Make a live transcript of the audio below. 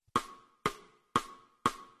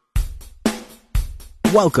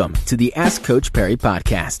Welcome to the Ask Coach Perry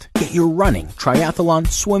podcast. Get your running, triathlon,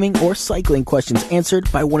 swimming, or cycling questions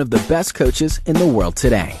answered by one of the best coaches in the world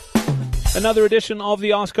today. Another edition of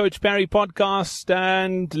the Ask Coach Perry podcast.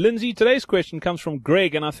 And Lindsay, today's question comes from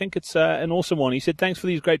Greg, and I think it's an awesome one. He said, thanks for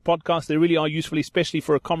these great podcasts. They really are useful, especially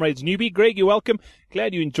for a Comrades newbie. Greg, you're welcome.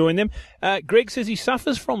 Glad you enjoyed them. Greg says he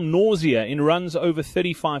suffers from nausea in runs over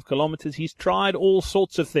 35 kilometers. He's tried all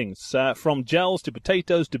sorts of things, from gels to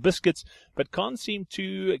potatoes to biscuits, but can't seem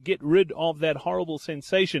to get rid of that horrible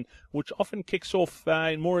sensation, which often kicks off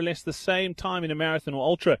in more or less the same time in a marathon or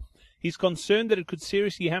ultra. He's concerned that it could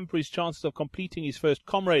seriously hamper his chances of completing his first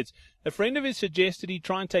Comrades. A friend of his suggested he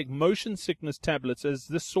try and take motion sickness tablets, as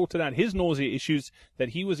this sorted out his nausea issues that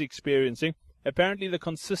he was experiencing. Apparently the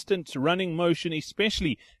consistent running motion,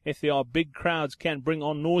 especially if there are big crowds, can bring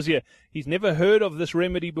on nausea. He's never heard of this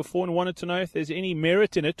remedy before and wanted to know if there's any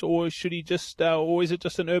merit in it, or should he or is it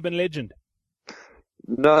just an urban legend?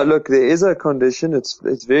 No, look, there is a condition.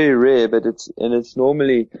 It's very rare, but it's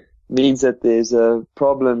normally means that there's a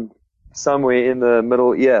problem somewhere in the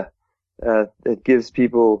middle ear. It gives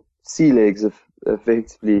people sea legs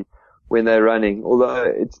effectively when they're running.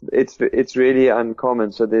 Although it's really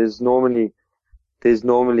uncommon. So there's normally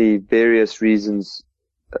various reasons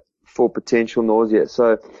for potential nausea.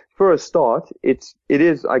 So for a start, it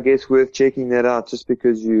is, I guess, worth checking that out just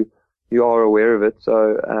because you are aware of it.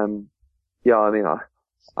 So,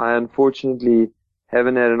 I unfortunately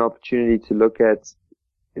haven't had an opportunity to look at,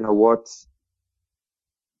 what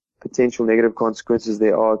potential negative consequences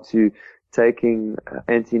there are to taking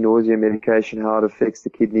anti-nausea medication, how it affects the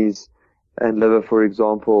kidneys and liver, for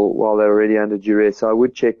example, while they're already under duress. So I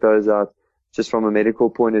would check those out just from a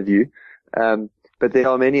medical point of view. But there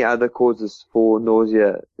are many other causes for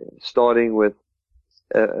nausea, starting with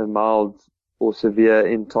a mild or severe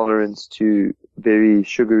intolerance to very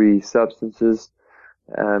sugary substances,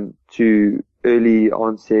 to early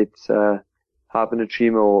onset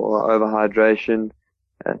hyponatremia or overhydration,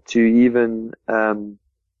 to even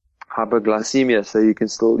hypoglycemia. So you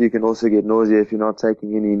can also get nausea if you're not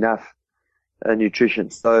taking in enough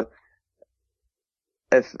nutrition. So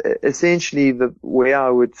essentially where I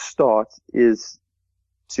would start is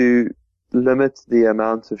to limit the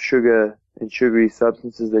amount of sugar and sugary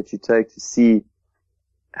substances that you take to see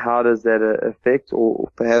how does that affect, or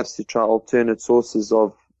perhaps to try alternate sources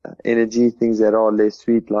of energy, things that are less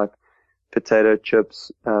sweet, like potato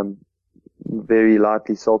chips, very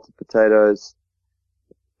lightly salted potatoes,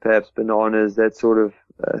 perhaps bananas, that sort of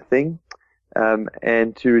thing,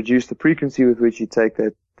 and to reduce the frequency with which you take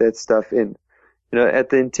that stuff in. At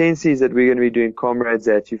the intensities that we're going to be doing Comrades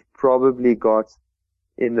at, you've probably got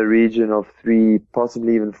in the region of 3,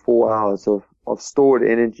 possibly even 4 hours of stored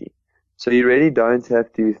energy. So you really don't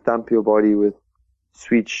have to thump your body with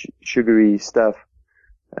sweet, sugary stuff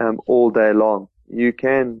all day long. You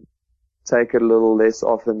can take it a little less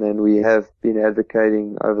often than we have been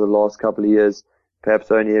advocating over the last couple of years,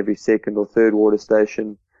 perhaps only every second or third water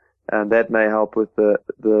station, and that may help with the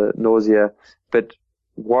nausea. But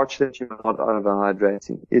watch that you're not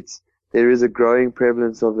overhydrating. There is a growing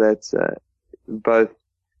prevalence of that, both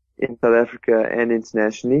in South Africa and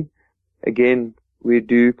internationally. Again, we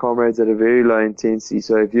do Comrades at a very low intensity.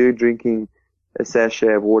 So if you're drinking a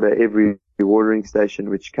sachet of water every watering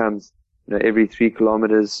station, which comes, every 3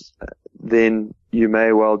 kilometers, then you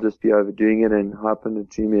may well just be overdoing it, and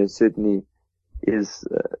hyponatremia certainly is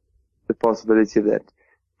the possibility of that.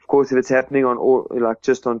 Of course, if it's happening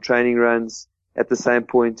just on training runs at the same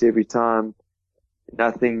point every time,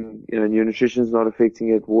 nothing, your nutrition's not affecting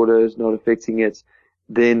it, water is not affecting it,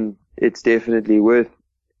 then it's definitely worth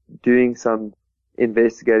doing some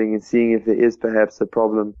investigating and seeing if there is perhaps a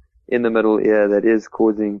problem in the middle ear that is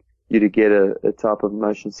causing you to get a type of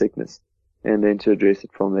motion sickness, and then to address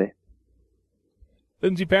it from there.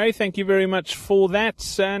 Lindsay Perry, thank you very much for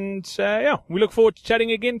that. And we look forward to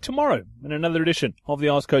chatting again tomorrow in another edition of the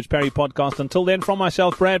Ask Coach Perry podcast. Until then, from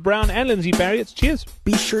myself, Brad Brown, and Lindsay Perry, it's cheers.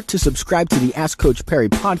 Be sure to subscribe to the Ask Coach Perry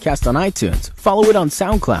podcast on iTunes, follow it on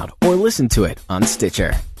SoundCloud, or listen to it on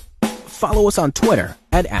Stitcher. Follow us on Twitter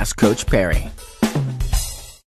at Ask Coach Perry.